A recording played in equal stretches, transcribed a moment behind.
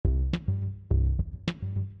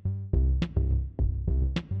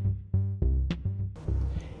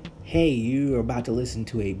Hey, you are about to listen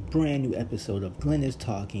to a brand new episode of Glenn is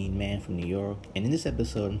Talking, Man from New York. And in this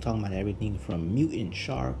episode, I'm talking about everything from mutant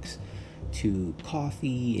sharks to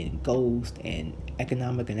coffee and ghost and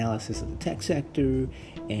economic analysis of the tech sector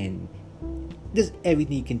and just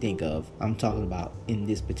everything you can think of. I'm talking about in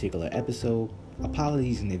this particular episode.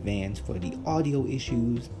 Apologies in advance for the audio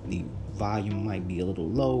issues. The volume might be a little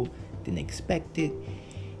low than expected,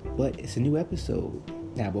 but it's a new episode.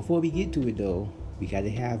 Now, before we get to it though, we got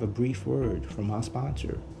to have a brief word from our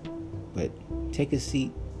sponsor. But take a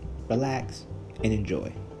seat, relax, and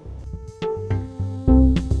enjoy.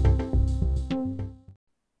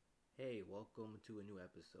 Hey, welcome to a new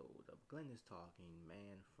episode of Glenn is Talking,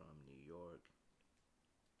 Man from New York.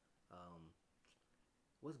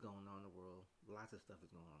 What's going on in the world? Lots of stuff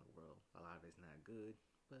is going on in the world. A lot of it's not good,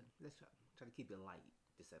 but let's try to keep it light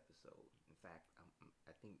this episode. In fact,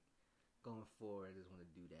 I think going forward, I just want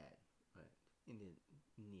to do that in the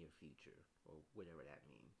near future or whatever that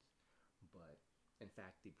means. But in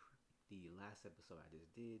fact, the last episode I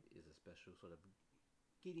just did is a special sort of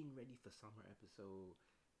getting ready for summer episode.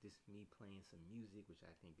 Just me playing some music, which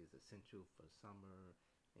I think is essential for summer,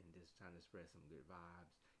 and just trying to spread some good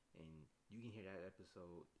vibes. And you can hear that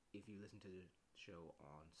episode if you listen to the show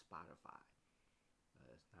on Spotify.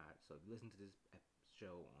 It's not so. If you listen to this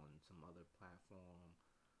show on some other platform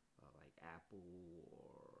like Apple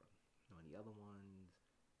or any other ones,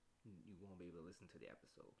 you won't be able to listen to the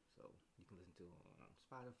episode. So you can listen to it on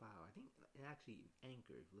Spotify. I think, and actually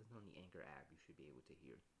Anchor. If you listen on the Anchor app, you should be able to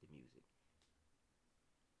hear the music.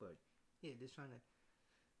 But yeah, just trying to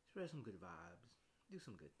spread some good vibes, do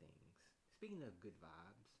some good things. Speaking of good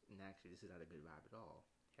vibes, and actually this is not a good vibe at all.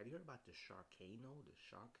 Have you heard about the Sharkano? The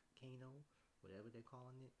Sharkano, whatever they're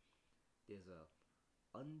calling it. There's a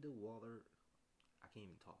underwater, I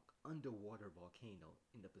can't even talk, underwater volcano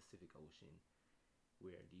in the Pacific Ocean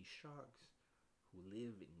where these sharks who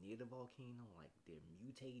live near the volcano, like they're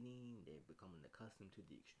mutating, they're becoming accustomed to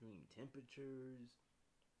the extreme temperatures.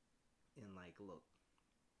 And like, look,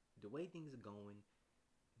 the way things are going,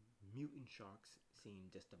 mutant sharks seem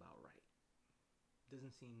just about right.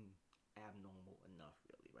 Doesn't seem abnormal enough,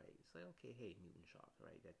 really, right? It's like, okay, hey, mutant sharks,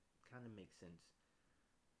 right? That kind of makes sense.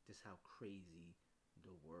 Just how crazy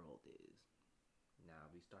the world is. Now,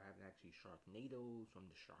 if we start having actually Sharknadoes from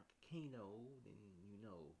the Sharkano, then you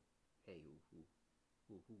know, hey, who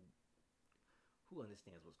who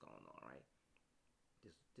understands what's going on, right?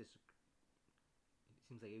 This it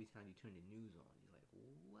seems like every time you turn the news on, you're like,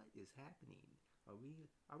 what is happening? Are we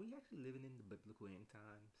actually living in the biblical end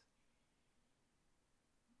times?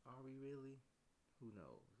 Are we really? Who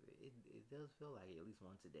knows? It does feel like it at least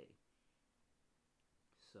once a day.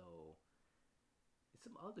 So,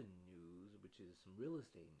 some other news, which is some real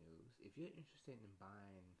estate news. If you're interested in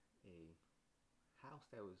buying a house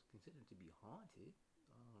that was considered to be haunted,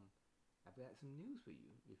 I've got some news for you.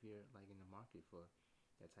 If you're like in the market for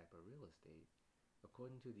that type of real estate,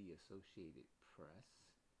 according to the Associated Press,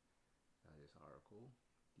 this article,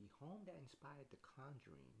 the home that inspired The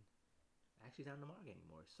Conjuring actually not on the market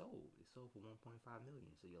anymore. It's sold. It sold for 1.5 million,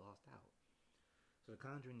 so you lost out. So The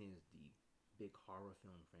Conjuring is the big horror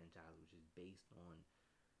film franchise, which is based on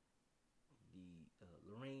the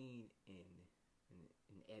Lorraine and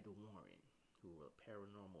Ed Warren, who were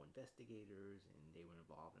paranormal investigators, and they were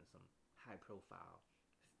involved in some high-profile,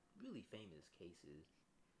 really famous cases,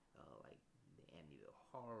 like the Amityville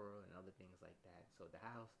Horror and other things like that. So the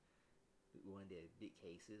house, one of their big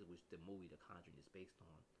cases, which the movie The Conjuring is based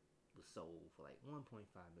on, was sold for like $1.5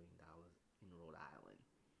 million in Rhode Island.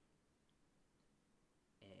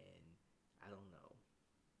 And I don't know.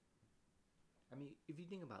 I mean, if you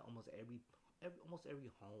think about almost every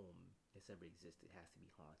home that's ever existed has to be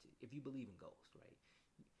haunted. If you believe in ghosts, right?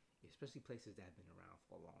 Especially places that have been around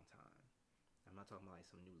for a long time. I'm not talking about like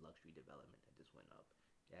some new luxury development that just went up.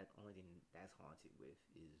 That only thing that's haunted with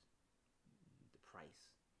is the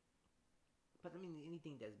price. But I mean,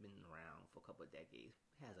 anything that's been around for a couple of decades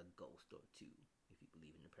has a ghost or two, if you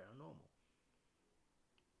believe in the paranormal.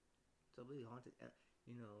 So really haunted,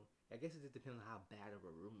 I guess it just depends on how bad of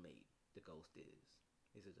a roommate the ghost is.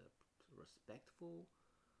 Is it a respectful,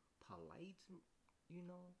 polite, you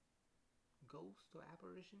know, ghost or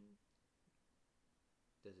apparition?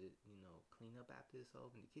 Does it, clean up after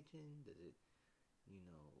itself in the kitchen? You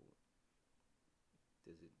know,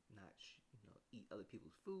 does it not, eat other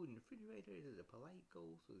people's food in the refrigerator? Is it a polite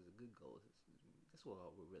ghost or is it a good ghost? That's what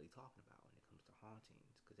we're really talking about when it comes to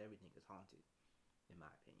hauntings, because everything is haunted, in my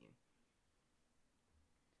opinion.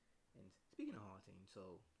 And speaking of haunting,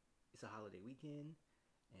 so it's a holiday weekend,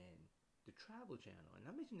 and the Travel Channel, and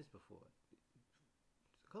I mentioned this before,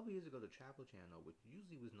 a couple years ago, the Travel Channel, which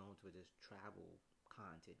usually was known for just travel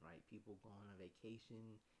content, right? People going on vacation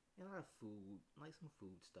and a lot of food, like some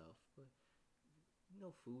food stuff,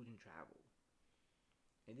 but food and travel.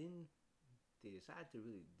 And then they decided to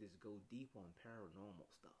really just go deep on paranormal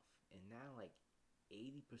stuff. And now, like,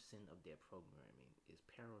 80% of their programming is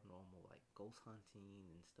paranormal, like ghost hunting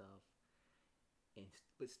and stuff. And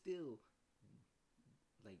but still,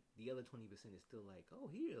 like the other 20% is still like, oh,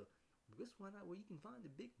 here, let's find out where you can find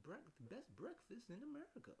the best breakfast in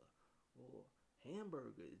America, or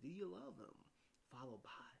hamburgers. Do you love them? Followed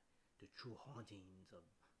by the true hauntings of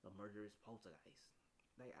the murderous poltergeist.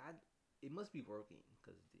 Like it must be working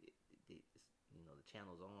because the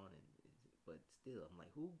channel's on, but still, I'm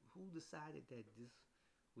like, who decided that this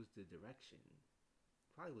was the direction?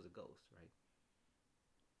 Probably was a ghost, right?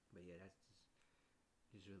 But yeah, that's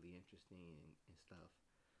just really interesting and stuff.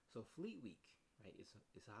 So Fleet Week, right? It's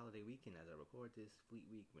a holiday weekend as I record this. Fleet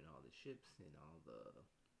Week, when all the ships and all the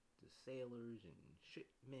sailors and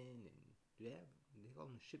shipmen, and they call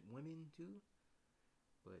them ship women too?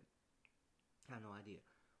 But I have no idea.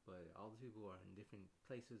 But all the people are in different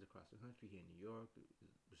places across the country. Here in New York, it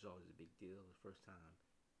was always a big deal. The first time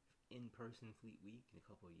in-person Fleet Week in a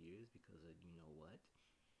couple of years because of you know what.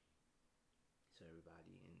 So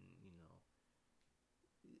everybody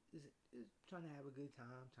is trying to have a good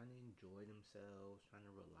time, trying to enjoy themselves, trying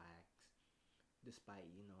to relax, despite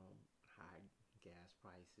high gas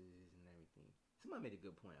prices and everything. Somebody made a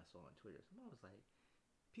good point I saw on Twitter. Somebody was like,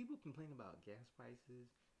 people complain about gas prices,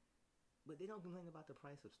 but they don't complain about the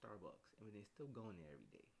price of Starbucks. I mean, they're still going there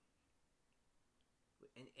every day.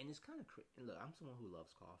 And it's kind of crazy. Look, I'm someone who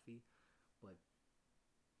loves coffee, but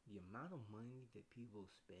the amount of money that people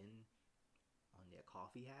spend on their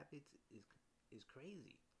coffee habits is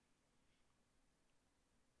crazy.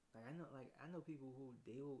 Like I know people who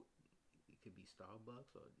they will. It could be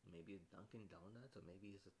Starbucks or maybe it's Dunkin' Donuts or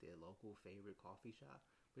maybe it's their local favorite coffee shop.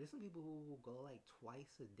 But there's some people who will go like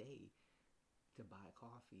twice a day to buy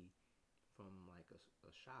coffee from like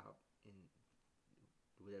a shop, and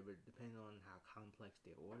whatever, depending on how complex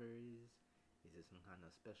their order is. Is it some kind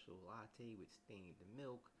of special latte with steamed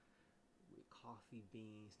milk, with coffee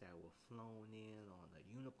beans that were flown in on a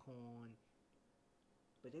unicorn?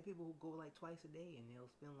 But there are people who go like twice a day and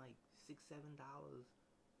they'll spend like $6-7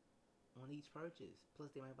 on each purchase.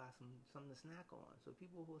 Plus they might buy something to snack on. So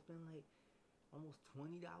people who spend like almost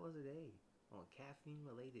 $20 a day on caffeine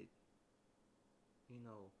related,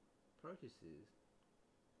 purchases.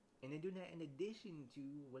 And they're doing that in addition to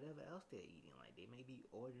whatever else they're eating. Like they may be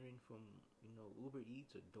ordering from, Uber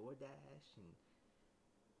Eats or DoorDash, and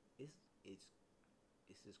it's it's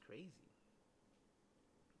it's just crazy.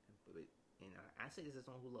 But I say this as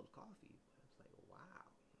someone who loves coffee. But it's like, wow,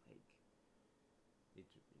 like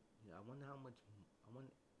I wonder how much. I wonder.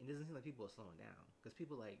 It doesn't seem like people are slowing down because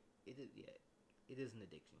people like it. Yeah, it is an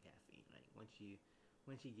addiction, caffeine. Like once you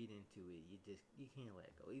get into it, you can't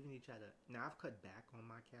let go. Even if you try to. Now I've cut back on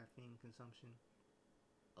my caffeine consumption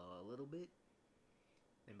a little bit,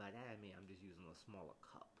 and by that I mean I'm just using a smaller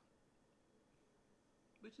cup,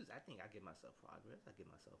 which is I think I give myself progress. I give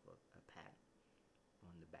myself a pat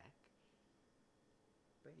on the back.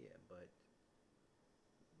 But yeah, but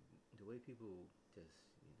the way people just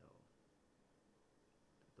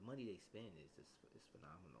the money they spend is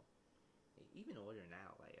phenomenal. Even ordering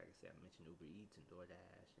out, like I said, I mentioned Uber Eats and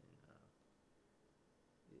DoorDash, and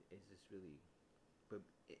it's just really,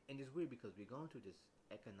 and it's weird because we're going through this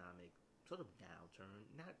economic sort of downturn,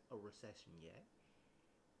 not a recession yet,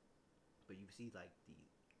 but you see like the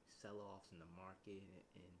sell-offs in the market,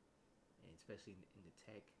 and especially in the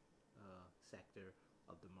tech sector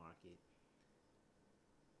of the market,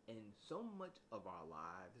 and so much of our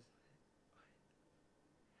lives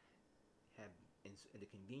have and the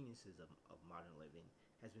conveniences of modern living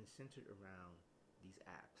has been centered around these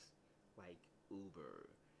apps like Uber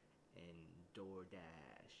and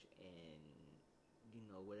DoorDash and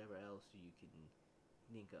whatever else you can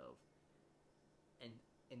think of. And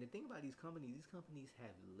and the thing about these companies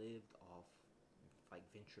have lived off like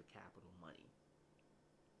venture capital money.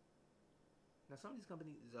 Now some of these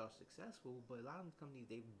companies are successful, but a lot of these companies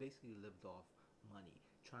they've basically lived off money,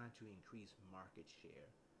 trying to increase market share,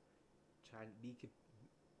 trying to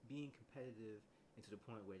being competitive, and to the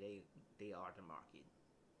point where they are the market.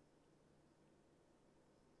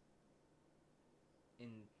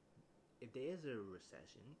 And if there is a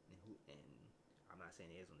recession, and I'm not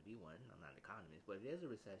saying there's going to be one, I'm not an economist, but if there's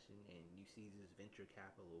a recession and you see this venture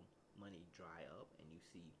capital money dry up, and you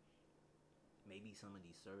see maybe some of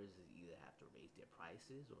these services either have to raise their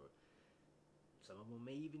prices, or some of them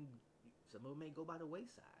may go by the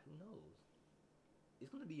wayside. Who knows? it's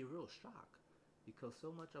going to be a real shock because so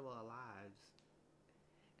much of our lives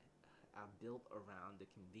are built around the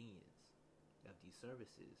convenience of these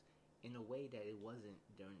services in a way that it wasn't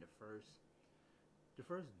during the first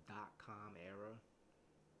dot-com era,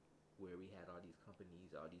 where we had all these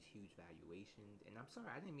companies, all these huge valuations. And I'm sorry,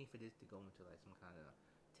 I didn't mean for this to go into like some kind of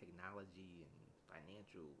technology and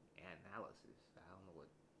financial analysis. I don't know what,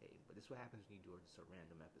 hey, but this is what happens when you do just a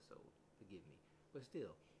random episode. Forgive me. But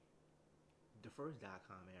still, the first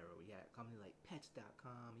dot-com era, we had companies like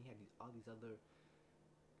Pets.com. You had all these other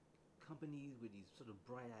companies with these sort of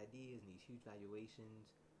bright ideas and these huge valuations.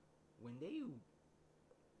 When they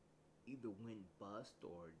either went bust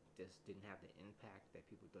or just didn't have the impact that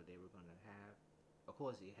people thought they were going to have. Of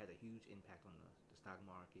course, it had a huge impact on the stock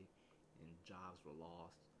market, and jobs were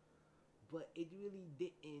lost. But it really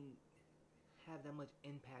didn't have that much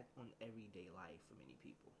impact on everyday life for many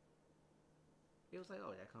people. It was like,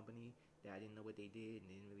 oh, that company that I didn't know what they did and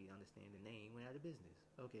didn't really understand the name went out of business.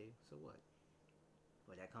 Okay, so what?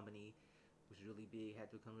 Or that company was really big, had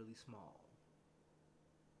to become really small.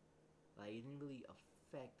 Like, it didn't really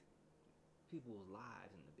affect people's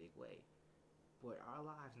lives in a big way. But our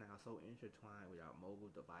lives now are so intertwined with our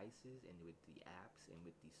mobile devices and with the apps and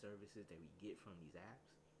with the services that we get from these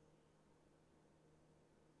apps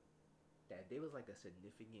that there was like a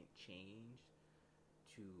significant change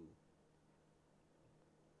to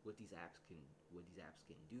what these apps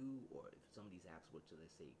can do, or if some of these apps were to,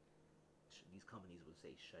 let's say, these companies would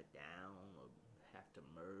say shut down or have to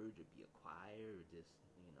merge or be acquired or just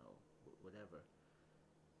whatever,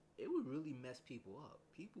 it would really mess people up.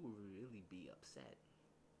 People would really be upset.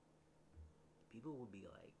 People would be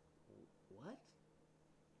like, what?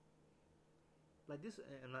 Like this,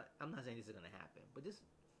 I'm not saying this is gonna happen, but just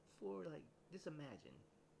imagine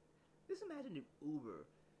if Uber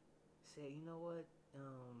say, you know what,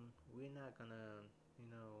 we're not gonna,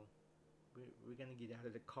 we're gonna get out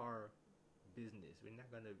of the car business. We're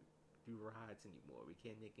not gonna do rides anymore. We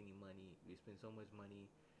can't make any money. We spend so much money,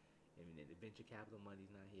 and then the venture capital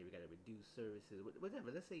money's not here. We gotta reduce services,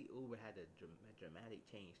 whatever. Let's say Uber had a dramatic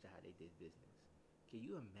change to how they did business. Can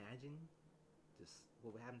you imagine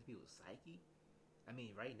what would happen to people's psyche? I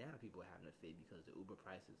mean, right now people are having a fit because the Uber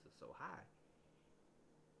prices are so high.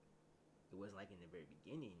 It wasn't like in the very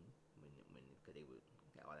beginning when because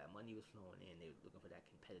all that money was flowing in. They were looking for that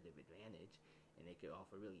competitive advantage, and they could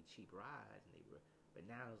offer really cheap rides. But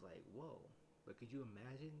now it's like, whoa. But could you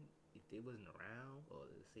imagine if they wasn't around, or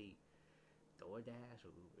let's say DoorDash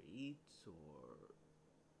or Uber Eats, or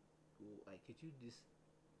like, could you just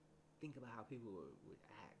think about how people would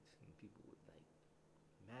act, and people would like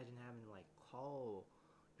imagine having to like call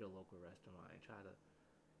your local restaurant and try to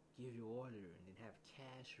give your order and then have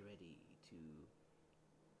cash ready to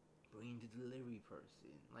bring the delivery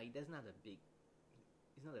person. Like, it's not a big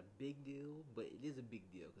deal, but it is a big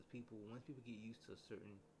deal because once people get used to a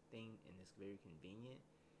certain thing and it's very convenient,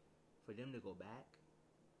 for them to go back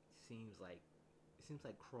seems like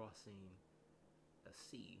crossing a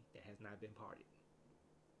sea that has not been parted.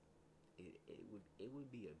 It would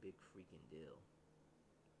be a big freaking deal.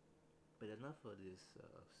 But enough of this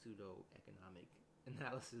pseudo economic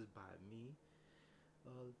analysis by me.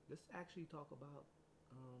 Let's actually talk about,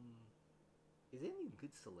 is there any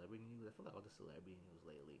good celebrity news? I feel like all the celebrity news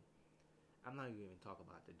lately. I'm not even talk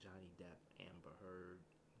about the Johnny Depp Amber Heard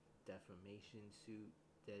defamation suit.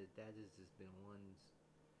 That has just been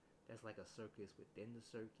that's like a circus within the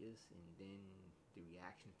circus, and then the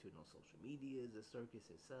reaction to it on social media is the circus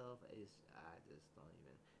itself. I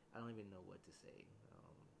don't even know what to say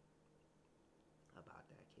about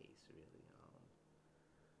that case, really.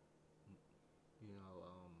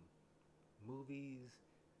 Movies.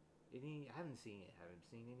 I haven't seen it. I haven't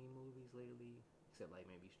seen any movies lately, except like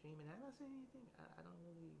maybe streaming. Have I seen anything? I don't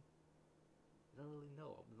really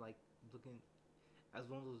know. I'm like looking. It was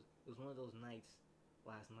one of those nights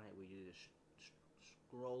last night where you're just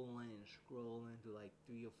scrolling through like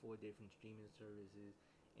 3 or 4 different streaming services,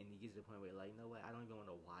 and you get to the point where you're like, you know what? I don't even want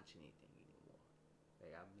to watch anything anymore.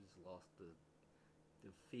 Like, I've just lost the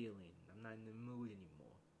feeling. I'm not in the mood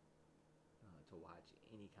anymore to watch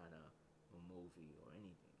any kind of a movie or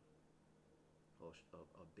anything, or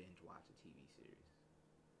binge watch a TV series.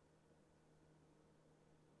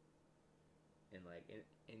 And like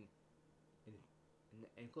and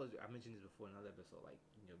of course, I mentioned this before in another episode. Like,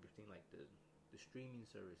 between like the streaming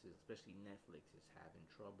services, especially Netflix, is having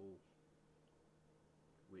trouble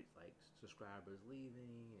with like subscribers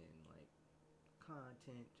leaving and like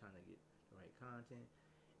content, trying to get the right content.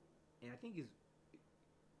 And I think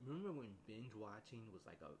remember when binge watching was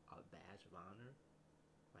like a badge of honor?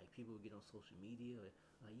 Like, people would get on social media,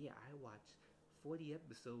 like, yeah, I watched 40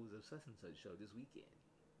 episodes of such and such show this weekend.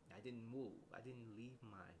 I didn't move. I didn't leave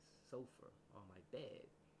my sofa or my bed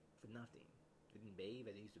for nothing. Didn't bathe.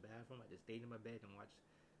 I didn't use the bathroom. I just stayed in my bed and watched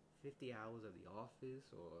 50 hours of The Office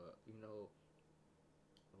or,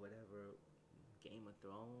 whatever, Game of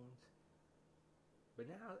Thrones. But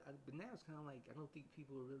now it's kind of like I don't think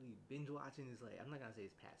people are really binge watching. Is like I'm not gonna say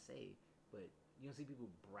it's passe, but you don't see people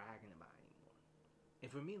bragging about it anymore. And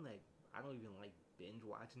for me, like I don't even like binge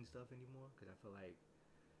watching stuff anymore because I feel like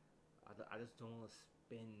I just don't want to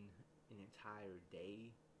spend an entire day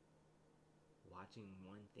watching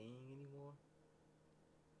one thing anymore.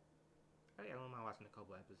 I don't mind watching a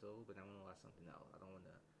couple episodes, but I want to watch something else. I don't want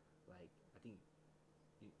to like. I think,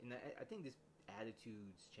 and I think this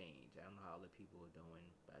attitudes change. I don't know how other people are doing,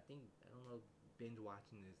 but I don't know if binge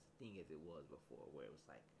watching is the thing as it was before, where it was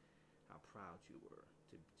like how proud you were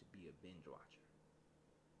to be a binge watcher.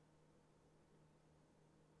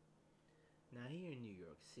 Now here in New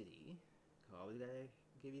York City, always gotta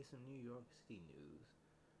give you some New York City news.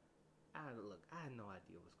 I had no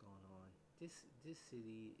idea what's going on. This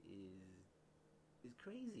city is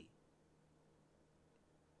crazy.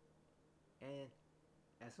 And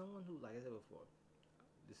as someone who, like I said before,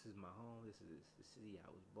 this is my home. This is the city I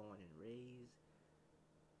was born and raised.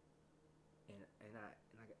 And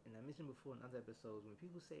I mentioned before in other episodes when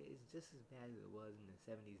people say it's just as bad as it was in the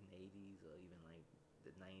 70s and 80s or even like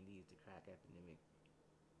the 90s, the crack epidemic.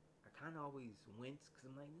 I kind of always wince because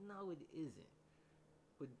I'm like, no, it isn't.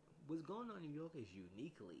 But what's going on in New York is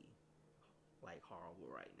uniquely like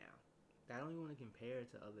horrible right now. I don't even want to compare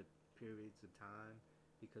it to other periods of time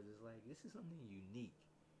because it's like this is something unique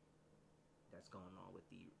that's going on with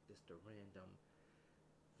the random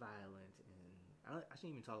violence and I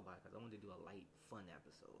shouldn't even talk about it because I wanted to do a light fun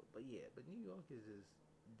episode. But yeah, but New York is just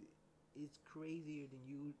it's crazier than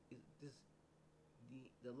you. It's just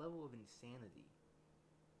the level of insanity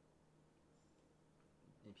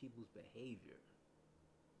in people's behavior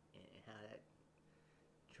and how that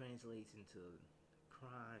translates into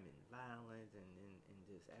crime and violence and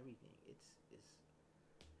just everything. It's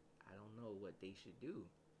I don't know what they should do.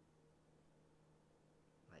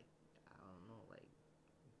 Like I don't know. Like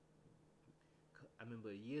I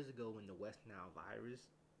remember years ago when the West Nile virus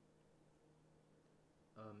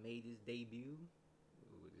made its debut.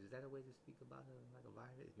 Is that a way to speak about like a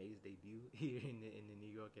virus? It made its debut here in the New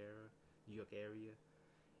York area,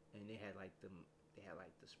 and they had like the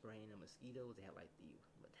spraying of mosquitoes. They had like the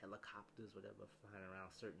helicopters, whatever, flying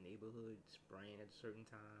around certain neighborhoods, spraying at a certain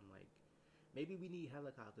time. Like maybe we need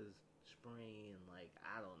helicopters spraying like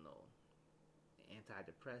I don't know,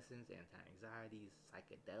 antidepressants, anti-anxieties,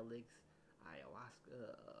 psychedelics, ayahuasca,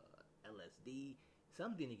 LSD,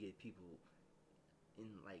 something to get people in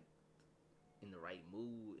like in the right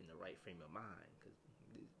mood, in the right frame of mind, because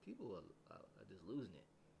people are just losing it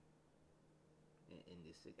in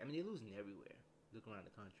this city. I mean, they're losing it everywhere. Look around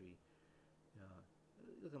the country, uh,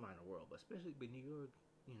 look around the world, but especially with New York,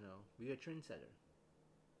 we're a trendsetter.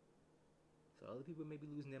 So other people may be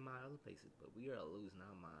losing their mind other places, but we are losing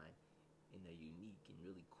our mind in a unique and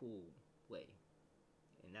really cool way.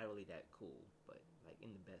 And not really that cool, but like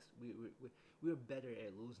in the best. We're better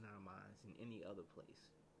at losing our minds than any other place.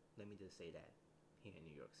 Let me just say that here in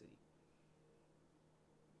New York City.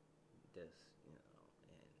 Just and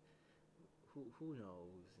who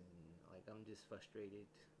knows? And like I'm just frustrated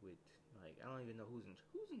with like I don't even know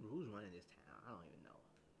who's running this town. I don't even know.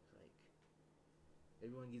 It's like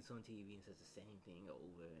everyone gets on TV and says the same thing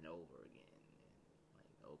over and over again. And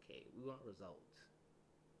like okay, we want results.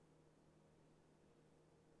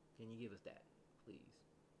 Can you give us that, please?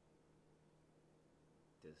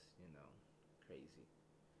 Just crazy.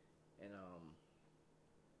 And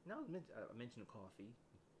now I mentioned coffee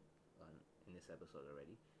in this episode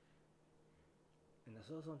already, and I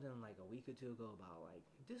saw something like a week or two ago about like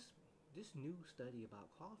this new study about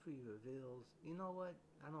coffee reveals. You know what?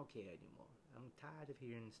 I don't care anymore. I'm tired of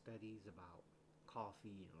hearing studies about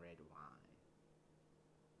coffee and red wine.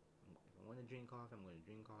 If I want to drink coffee, I'm going to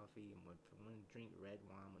drink coffee. If I want to drink red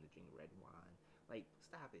wine, I'm going to drink red wine. Like,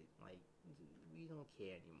 stop it. Like, we don't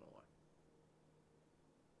care anymore.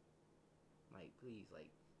 Like, please,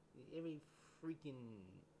 like, every freaking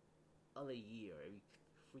other year, every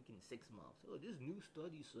freaking 6 months. Oh, this new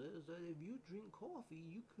study says that if you drink coffee,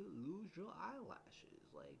 you could lose your eyelashes.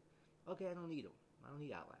 Like, okay, I don't need them. I don't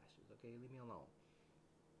need eyelashes. Okay, leave me alone.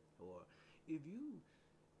 Or if you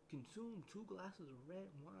consume 2 glasses of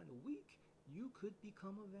red wine a week, you could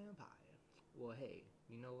become a vampire. Well, hey,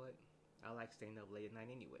 you know what? I like staying up late at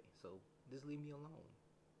night anyway, so just leave me alone.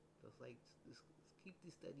 Just like, just keep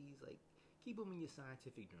these studies, like, keep them in your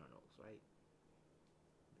scientific journals, right?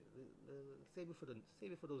 Save it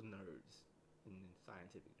for those nerds in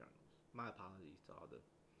scientific journals. My apologies to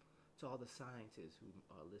all the scientists who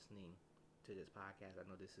are listening to this podcast. I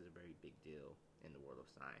know this is a very big deal in the world of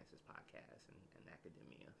science, this podcast and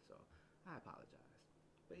academia. So I apologize.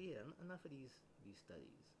 But yeah, enough of these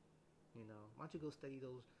studies. You know, why don't you go study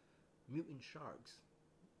those mutant sharks?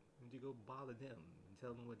 Why don't you go bother them and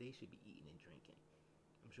tell them what they should be eating and drinking?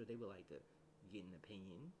 I'm sure they would like to get an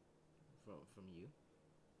opinion from you.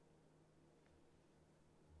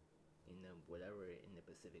 In the whatever in the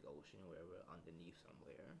Pacific Ocean, wherever underneath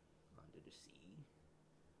somewhere, under the sea.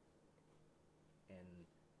 And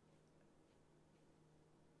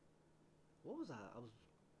what was I? I was,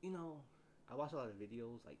 you know, I watch a lot of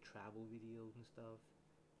videos, like travel videos and stuff.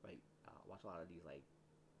 Like, watch a lot of these like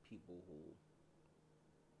people who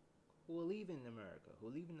are leaving America,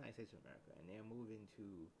 who are leaving the United States of America, and they're moving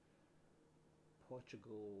to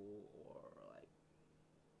Portugal or like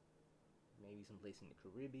maybe someplace in the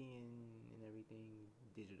Caribbean and everything.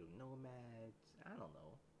 Digital nomads. I don't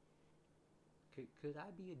know. Could I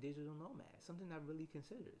be a digital nomad? Something I really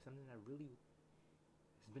considered. Something that really has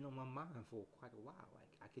been on my mind for quite a while.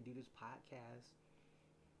 Like I could do this podcast.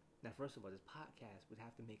 Now, first of all, this podcast would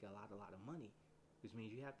have to make a lot of money, which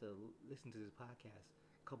means you have to listen to this podcast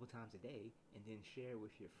a couple times a day and then share it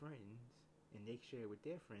with your friends, and they share it with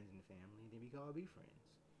their friends and family, and then we can all be friends.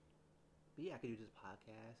 But yeah, I could do this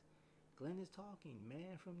podcast. Glenn is talking,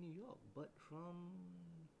 man from New York, but from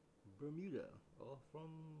Bermuda, or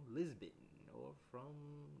from Lisbon, or from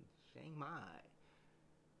Chiang Mai,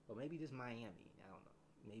 or maybe just Miami. I don't know.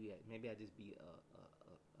 Maybe I just be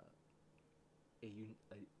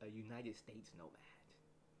a United States nomad.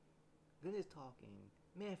 Glenn is talking,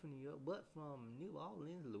 man from New York, but from New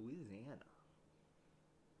Orleans, Louisiana,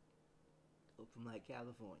 or from like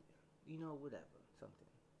California. You know, whatever, something.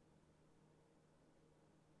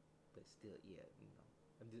 But still, yeah, you know,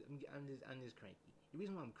 I'm just cranky. The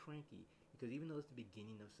reason why I'm cranky because even though it's the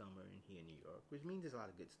beginning of summer in here in New York, which means there's a lot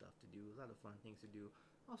of good stuff to do, a lot of fun things to do,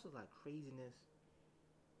 also a lot of craziness.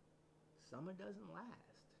 Summer doesn't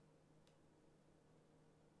last.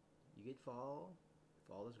 You get fall.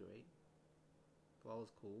 Fall is great. Fall is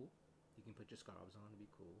cool. You can put your scarves on to be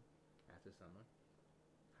cool after summer.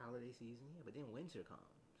 Holiday season, yeah, but then winter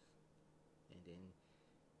comes. And then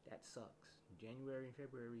that sucks. January and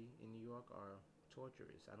February in New York are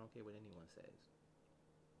torturous. I don't care what anyone says.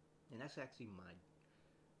 And that's actually my,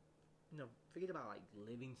 forget about like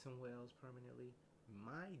living somewhere else permanently.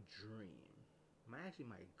 My dream,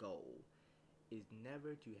 my goal is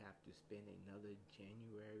never to have to spend another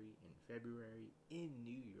January and February in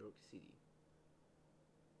New York City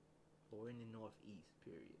or in the Northeast.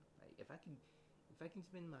 Period. Like if I can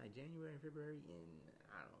spend my January and February in,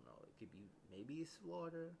 I don't know, it could be maybe it's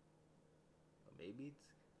Florida, or maybe it's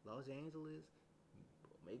Los Angeles,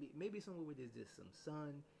 maybe somewhere where there's just some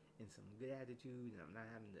sun and some good attitude, and I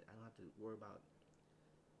don't have to worry about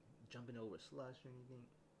jumping over slush or anything.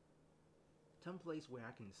 Some place where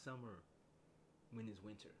I can summer when it's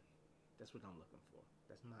winter. That's what I'm looking for.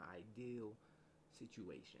 That's my ideal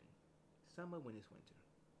situation. Summer when it's winter.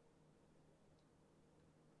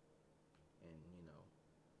 And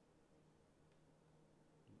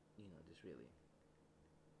just really,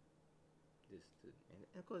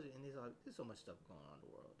 and of course, and there's so much stuff going on in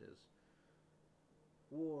the world. There's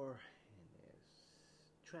war, and there's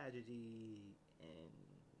tragedy, and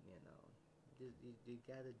you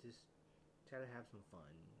gotta just try to have some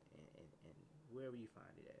fun, and wherever you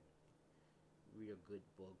find it at, read a good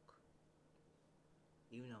book.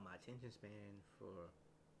 Even though my attention span for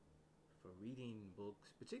reading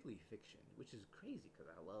books, particularly fiction, which is crazy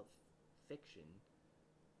because I love fiction,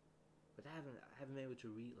 but I haven't been able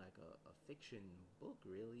to read like a fiction book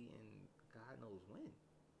really in God knows when.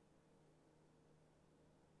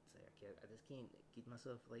 It's like I just can't get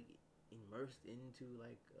myself like immersed into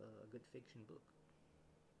like a good fiction book.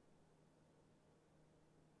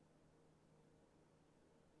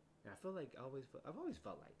 And I feel like I've always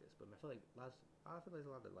felt like this, but I feel like there's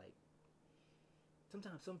a lot of like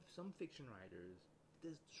sometimes some fiction writers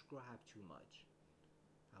describe too much.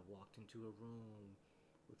 I walked into a room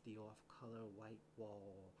with the off-color white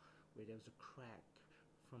wall where there was a crack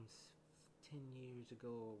from 10 years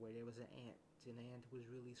ago where there was an ant, and the ant was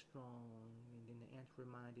really strong, and then the ant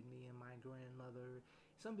reminded me of my grandmother.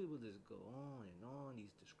 Some people just go on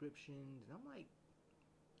these descriptions, and I'm like,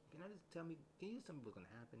 can you just tell me what's going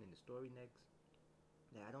to happen in the story next?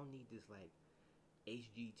 That I don't need this like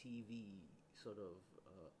HGTV sort of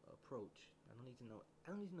approach. I don't need to know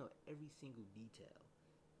every single detail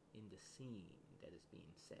in the scene that is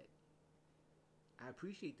being set. I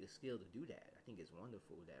appreciate the skill to do that. I think it's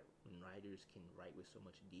wonderful that when writers can write with so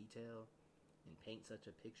much detail and paint such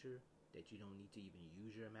a picture that you don't need to even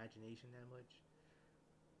use your imagination that much.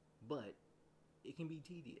 But it can be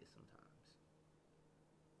tedious sometimes.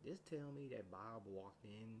 Just tell me that Bob walked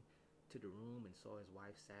in to the room and saw his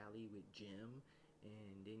wife Sally with Jim,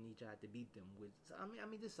 and then he tried to beat them with. I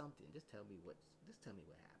mean, just something. Just tell me what. Just tell me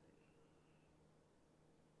what happened.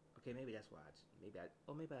 Okay, maybe that's why. Maybe I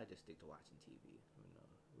just stick to watching TV. Who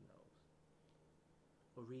knows? Who knows?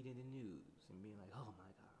 Or reading the news and being like, oh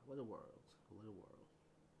my god, what a world! What a world!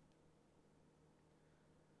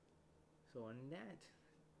 So on that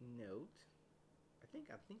note, I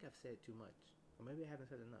think I've said too much, or maybe I haven't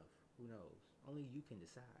said enough. Who knows? Only you can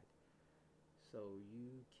decide. So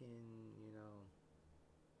you can, you know,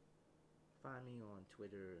 find me on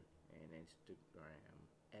Twitter and Instagram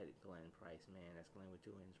at Glenn Price Man. That's Glenn with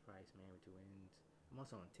two N's, Price Man with two N's. I'm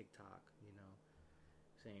also on TikTok, you know,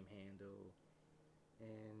 same handle.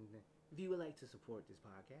 And if you would like to support this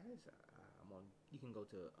podcast, I'm on. You can go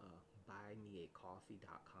to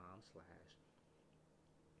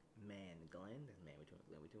buymeacoffee.com/man Glenn. That's man with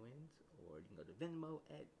two N's. Or you can go to Venmo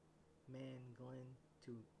at man Glenn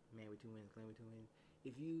two man with two N's, Glenn with two N's.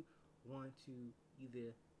 If you want to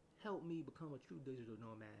either help me become a true digital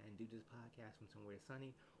nomad and do this podcast from somewhere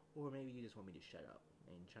sunny, or maybe you just want me to shut up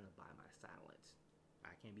and you're trying to buy my silence,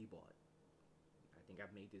 I can be bought. I think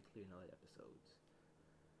I've made this clear in other episodes.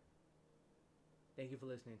 Thank you for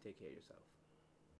listening. Take care of yourself.